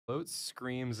Floats,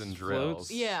 screams, and drills.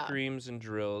 Floats, Yeah. screams, and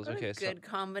drills. What Okay, a good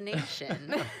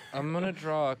combination. I'm gonna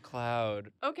draw a cloud.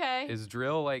 Okay. Is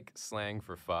drill like slang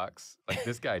for fucks? Like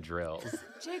this guy drills.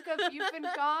 Jacob, you've been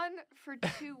gone for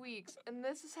 2 weeks, and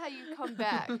this is how you come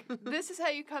back. This is how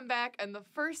you come back, and the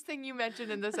first thing you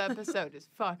mentioned in this episode is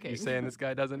fucking. You saying this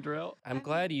guy doesn't drill? I'm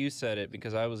glad you said it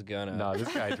because I was gonna. No,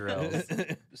 this guy drills.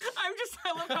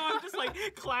 I love how I'm just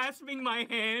like clasping my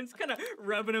hands, kind of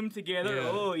rubbing them together. Yeah.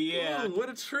 Oh, yeah. Ooh, what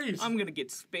a treat. I'm gonna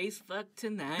get space fucked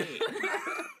tonight.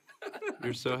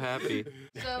 You're so happy.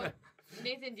 So,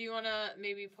 Nathan, do you want to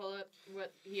maybe pull up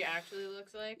what he actually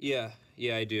looks like? Yeah,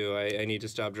 I do. I need to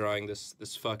stop drawing this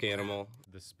fuck animal.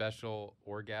 The special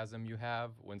orgasm you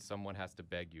have when someone has to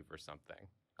beg you for something.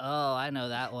 Oh, I know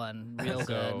that one real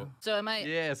good. So am I?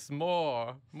 Yes,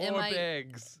 more I-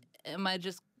 begs. Am I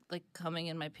just like coming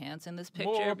in my pants in this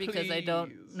picture More, because I don't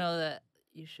please. know that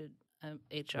you should?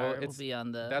 HR Well, will be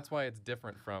on the. That's why it's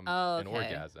different from Oh, an okay.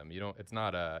 orgasm. You don't. It's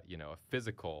not a a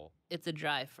physical. It's a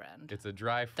dry friend. It's a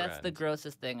dry friend. That's the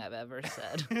grossest thing I've ever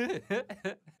said.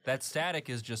 That static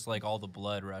is just like all the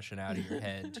blood rushing out of your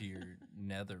head to your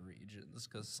nether regions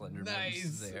because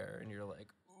Slenderman's there, and you're like,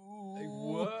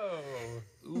 ooh,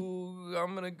 ooh,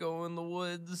 I'm gonna go in the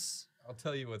woods. I'll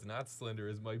tell you what's not slender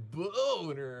is my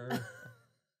boner.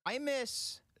 I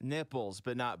miss nipples,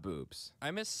 but not boobs.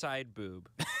 I miss side boob.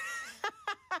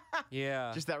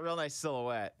 Yeah. Just that real nice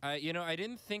silhouette. I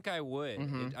didn't think I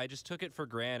would. I just took it for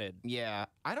granted. Yeah.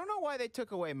 I don't know why they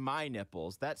took away my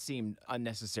nipples. That seemed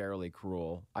unnecessarily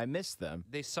cruel. I miss them.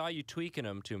 They saw you tweaking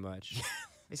them too much.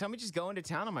 They saw me just go into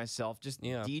town on myself, just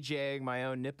Yeah. DJing my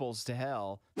own nipples to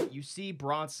hell. You see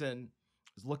Bronson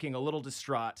is looking a little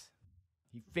distraught.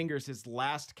 He fingers his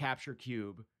last capture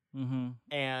cube. Mm-hmm.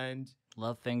 And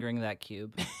Love fingering that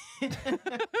cube.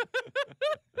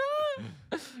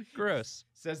 Gross.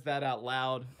 says that out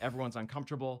loud. Everyone's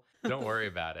uncomfortable. Don't worry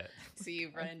about it. So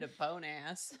you've run into bone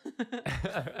ass.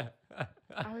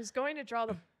 I was going to draw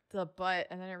the butt,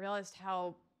 and then I realized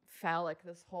how phallic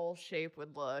this whole shape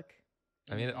would look.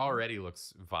 I mean, it already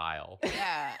looks vile.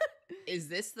 Yeah. Is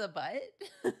this the butt?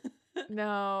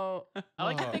 No. I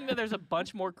like to think that there's a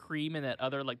bunch more cream in that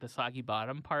other, like the soggy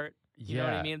bottom part. You know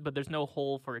what I mean? But there's no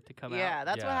hole for it to come out. Yeah,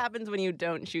 that's what Yeah. happens when you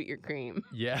don't shoot your cream.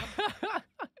 Yeah.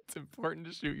 It's important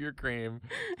to shoot your cream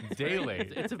daily.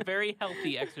 It's a very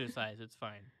healthy exercise. It's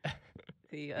fine.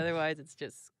 See, otherwise it's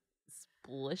just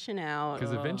splishing out.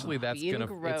 Because eventually that's being gonna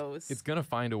gross. it's gonna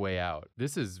find a way out.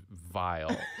 This is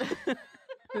vile.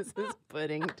 This is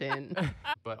Puddington.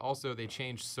 But also they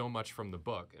changed so much from the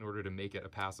book in order to make it a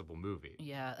passable movie.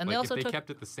 Yeah, and Like they also if they took kept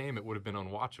it the same, it would have been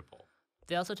unwatchable.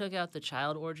 they also took out the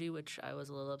child orgy, which I was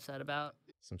a little upset about.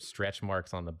 Some stretch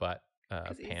marks on the butt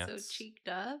Because pants. he's so cheeked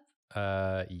up.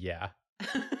 Yeah,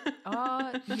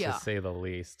 Yeah. to say the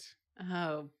least.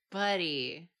 Oh,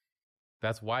 buddy.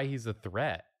 That's why he's a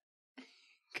threat.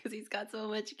 Because he's got so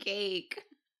much cake.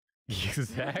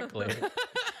 Exactly.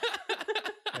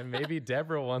 And maybe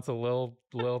Deborah wants a little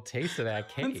taste of that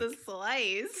cake. It's a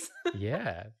slice.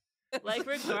 Yeah. Like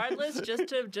regardless,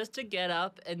 just to get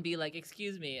up and be like,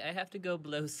 "Excuse me, I have to go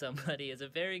blow somebody," is a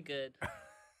very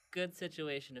good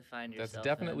situation to find yourself. That's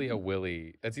definitely in. a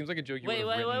Willy. That seems like a joke you Wait,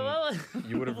 would have written. wait.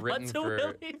 You would have written What's a for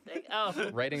Willy thing? Oh,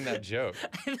 writing that joke.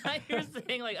 I thought you were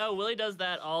saying like, "Oh, Willie does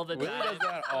that all the Willy time." does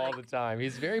that all the time.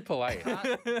 He's very polite.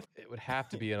 It would have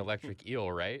to be an electric eel,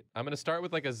 right? I'm gonna start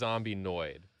with like a zombie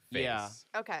Noid face. Yeah.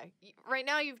 Okay. Right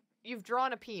now you've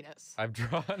drawn a penis. I've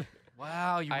drawn.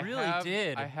 Wow, you I really have-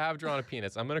 did. I have drawn a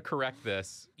penis. I'm gonna correct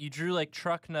this. You drew like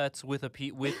truck nuts with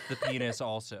with the penis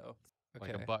also.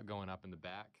 Like a butt going up in the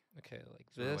back. Okay, like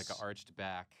Sort of this. like an arched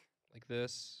back. Like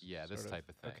this. Yeah, this sort type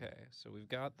of thing. Okay, so we've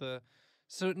got the.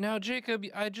 So now, Jacob,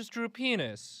 I just drew a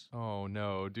penis. Oh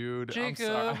no, dude. Jacob.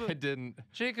 I'm sorry. I didn't.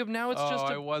 Jacob, now it's oh, just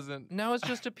I a. wasn't. Now it's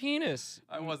just a penis.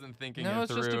 I wasn't thinking Now it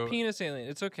it's through. just a penis alien.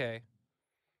 It's okay.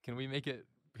 Can we make it?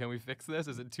 Can we fix this?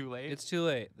 Is it too late? It's too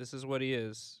late. This is what he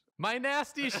is. my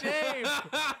nasty shape.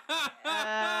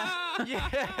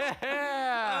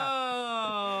 Yeah.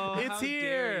 Oh, It's how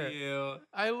here. dare you.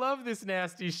 I love this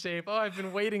nasty shape. Oh, I've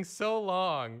been waiting so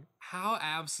long. How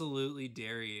absolutely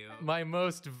dare you? My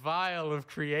most vile of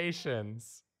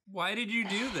creations. Why did you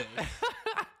do this?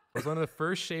 It was one of the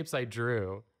first shapes I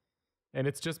drew, and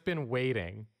it's just been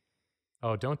waiting.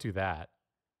 Oh, don't do that.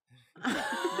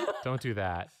 Don't do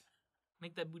that.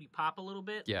 Make that booty pop a little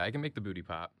bit? Yeah, I can make the booty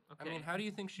pop. Okay. I mean, how do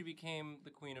you think she became the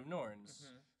Queen of Norns?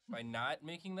 By not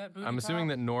making that booty I'm assuming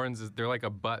pop? that Norns they're like a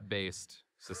butt-based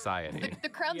society. The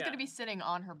crown's Yeah. gonna be sitting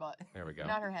on her butt, There we go.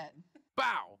 not her head.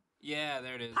 Bow! Yeah,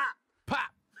 there it is. Pop!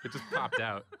 It just popped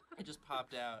out. It just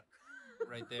popped out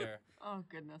right there. Oh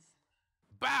goodness.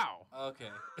 Bow. Okay.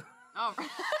 Oh.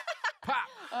 Pop.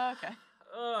 Okay.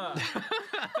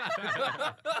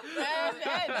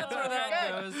 That's where that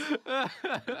goes.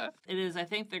 It is, I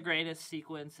think, the greatest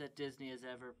sequence that Disney has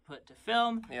ever put to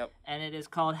film. Yep. And it is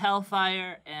called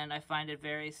Hellfire, and I find it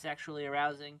very sexually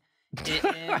arousing. It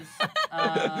is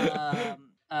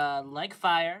like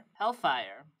fire,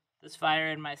 hellfire. This fire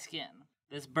in my skin.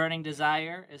 This burning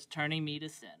desire is turning me to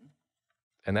sin.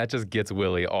 And that just gets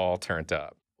Willie all turned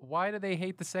up. Why do they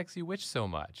hate the sexy witch so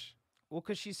much? Well,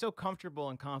 because she's so comfortable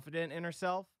and confident in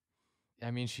herself.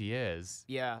 I mean, she is.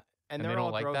 Yeah. And they're they don't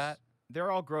all like gross, that?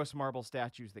 They're all gross marble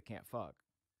statues that can't fuck.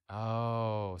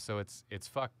 Oh, so it's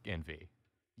fuck envy.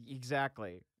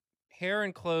 Exactly. Hair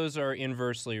and clothes are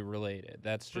inversely related.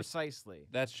 That's just Precisely.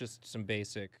 that's just some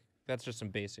basic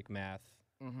math.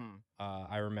 Mm-hmm.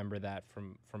 I remember that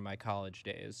from my college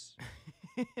days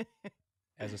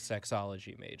as a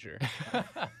sexology major.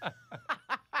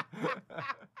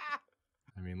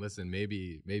 I mean, listen,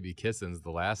 maybe kissing's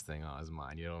the last thing on his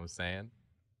mind. You know what I'm saying?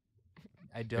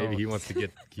 I don't. Maybe he wants to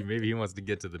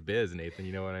get to the biz, Nathan.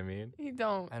 You know what I mean? He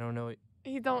don't. I don't know.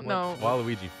 He don't know.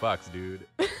 Waluigi fucks, dude.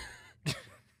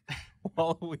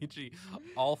 Waluigi.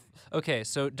 Okay,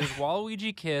 so does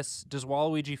Waluigi kiss? Does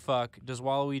Waluigi fuck? Does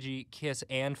Waluigi kiss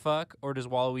and fuck? Or does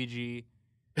Waluigi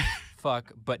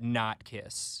fuck but not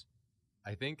kiss?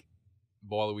 I think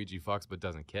Waluigi fucks but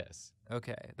doesn't kiss.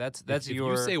 Okay, that's If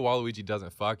your... you say Waluigi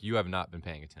doesn't fuck, you have not been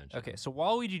paying attention. Okay, so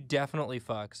Waluigi definitely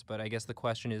fucks, but I guess the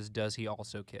question is, does he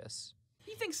also kiss?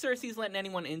 You think Cersei's letting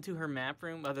anyone into her map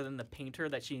room other than the painter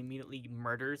that she immediately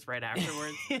murders right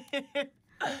afterwards?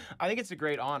 I think it's a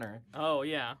great honor. Oh,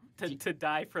 yeah. To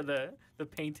die for the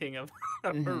painting of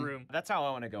her room. That's how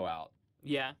I want to go out.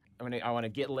 Yeah. I want to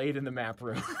get laid in the map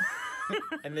room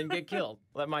and then get killed.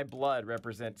 Let my blood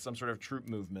represent some sort of troop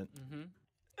movement. Mm-hmm.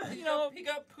 You know, he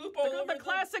got poop all over The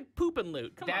classic poop and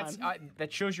loot. Come on.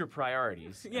 That shows your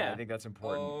priorities. and Yeah. I think that's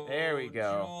important. Oh, There we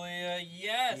go. Julia,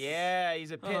 yes. Yeah,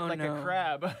 he's a pit Oh, like no. a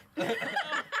crab.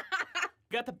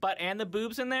 Got the butt and the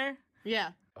boobs in there?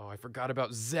 Yeah. Oh, I forgot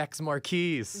about Zex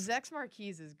Marquise. Zex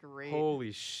Marquise is great.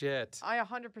 Holy shit. I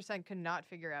 100% could not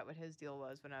figure out what his deal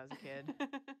was when I was a kid.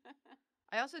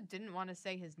 I also didn't want to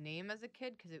say his name as a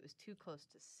kid because it was too close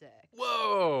to sex.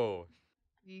 Whoa.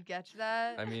 You get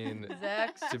that? I mean,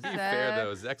 Zex. to be fair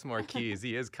though, Zex Marquise,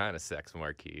 he is kind of Sex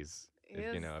Marquise.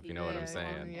 If you know what I'm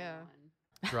saying. Yeah.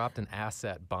 Dropped an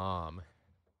asset bomb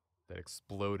that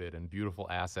exploded and beautiful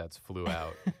assets flew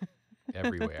out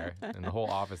everywhere. And the whole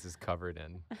office is covered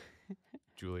in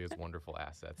Julia's wonderful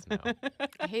assets now.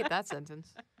 I hate that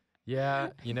sentence. Yeah,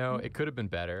 it could have been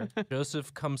better.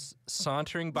 Joseph comes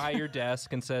sauntering by your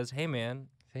desk and says, hey, man,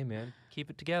 keep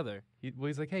it together.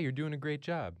 He's like, hey, you're doing a great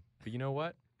job. But you know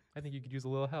what? I think you could use a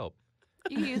little help.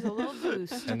 You can use a little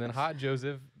boost. And then Hot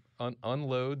Joseph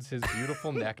unloads his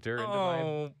beautiful nectar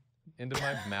into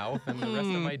my mouth, and the rest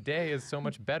of my day is so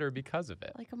much better because of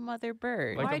it. Like a mother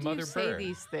bird. Like Why a do you mother say bird.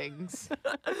 these things?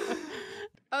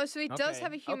 Oh, so he does Okay,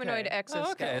 have a humanoid okay.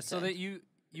 exoskeleton. Okay, so that you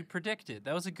predicted.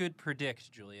 That was a good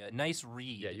predict, Julia. Nice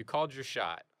read. Yeah, you called your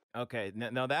shot. Okay,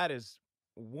 now that is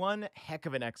one heck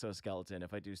of an exoskeleton,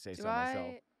 if I do say so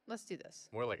myself. Let's do this.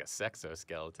 More like a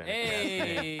sexoskeleton. if you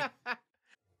ask me. Hey.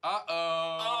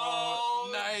 Uh-oh.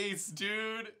 Nice,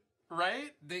 dude.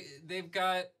 Right? They've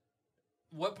got.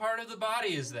 What part of the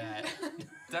body is that?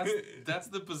 That's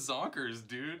the bazonkers,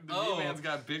 dude. The Oh, meat man's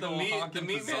got big ol' the honkin'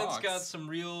 meat man's bazonks. got some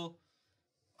real,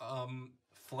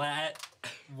 flat,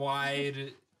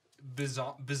 wide.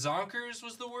 Bazonkers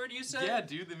was the word you said? Yeah,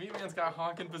 dude, the meat man's got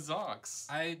honkin' bazonks.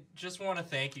 I just want to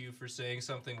thank you for saying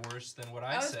something worse than what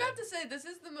I I was said. about to say, this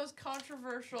is the most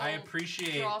controversial I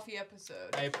appreciate Drawfee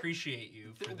episode. I appreciate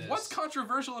you for this. What's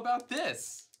controversial about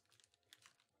this?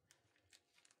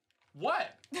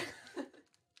 What?